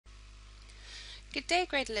Good day,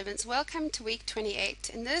 grade 11s. Welcome to week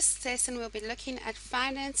 28. In this lesson, we'll be looking at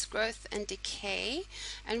finance, growth, and decay,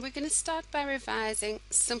 and we're going to start by revising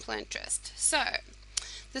simple interest. So,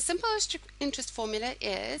 the simple interest formula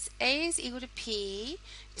is A is equal to P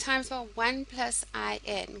times by 1 plus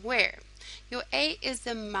IN, where your A is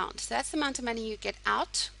the amount. So that's the amount of money you get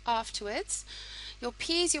out afterwards. Your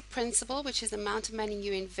P is your principal, which is the amount of money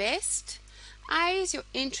you invest. I is your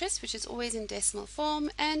interest, which is always in decimal form,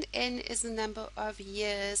 and N is the number of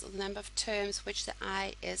years or the number of terms which the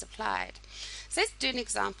I is applied. So let's do an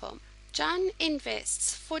example. John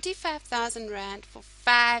invests 45,000 Rand for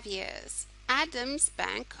 5 years. Adams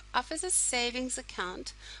Bank offers a savings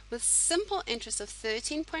account with simple interest of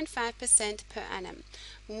 13.5% per annum.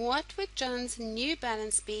 What would John's new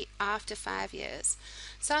balance be after 5 years?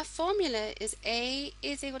 So our formula is A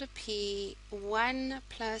is equal to P 1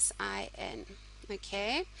 plus IN.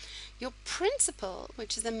 Okay, your principal,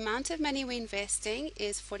 which is the amount of money we're investing,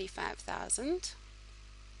 is 45,000.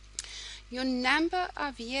 Your number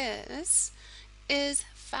of years is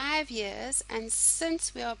 5 years, and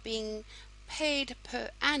since we are being paid per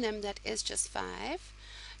annum, that is just 5.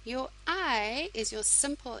 Your I is your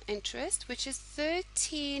simple interest, which is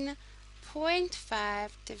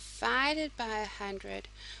 13.5 divided by 100,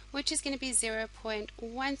 which is going to be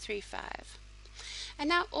 0.135. And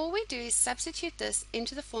now all we do is substitute this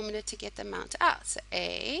into the formula to get the amount out. So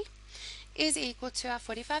A is equal to our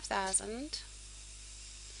 45,000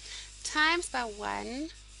 times by 1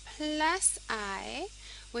 plus I,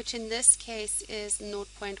 which in this case is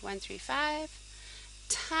 0.135,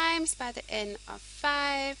 times by the N of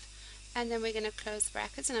 5, and then we're going to close the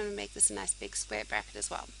brackets, and I'm going to make this a nice big square bracket as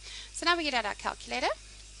well. So now we get out our calculator,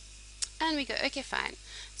 and we go, okay, fine.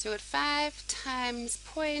 So we got 5 times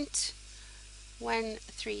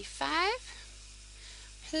 0.135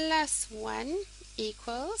 plus 1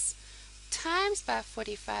 equals times by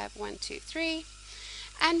 45,123,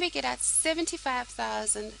 and we get out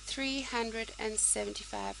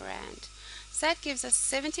 75,375 Rand. So that gives us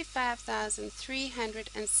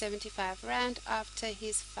 75,375 Rand after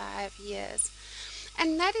his 5 years.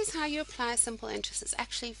 And that is how you apply simple interest. It's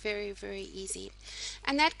actually very, very easy.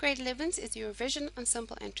 And that, grade 11s, is your revision on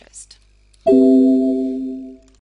simple interest.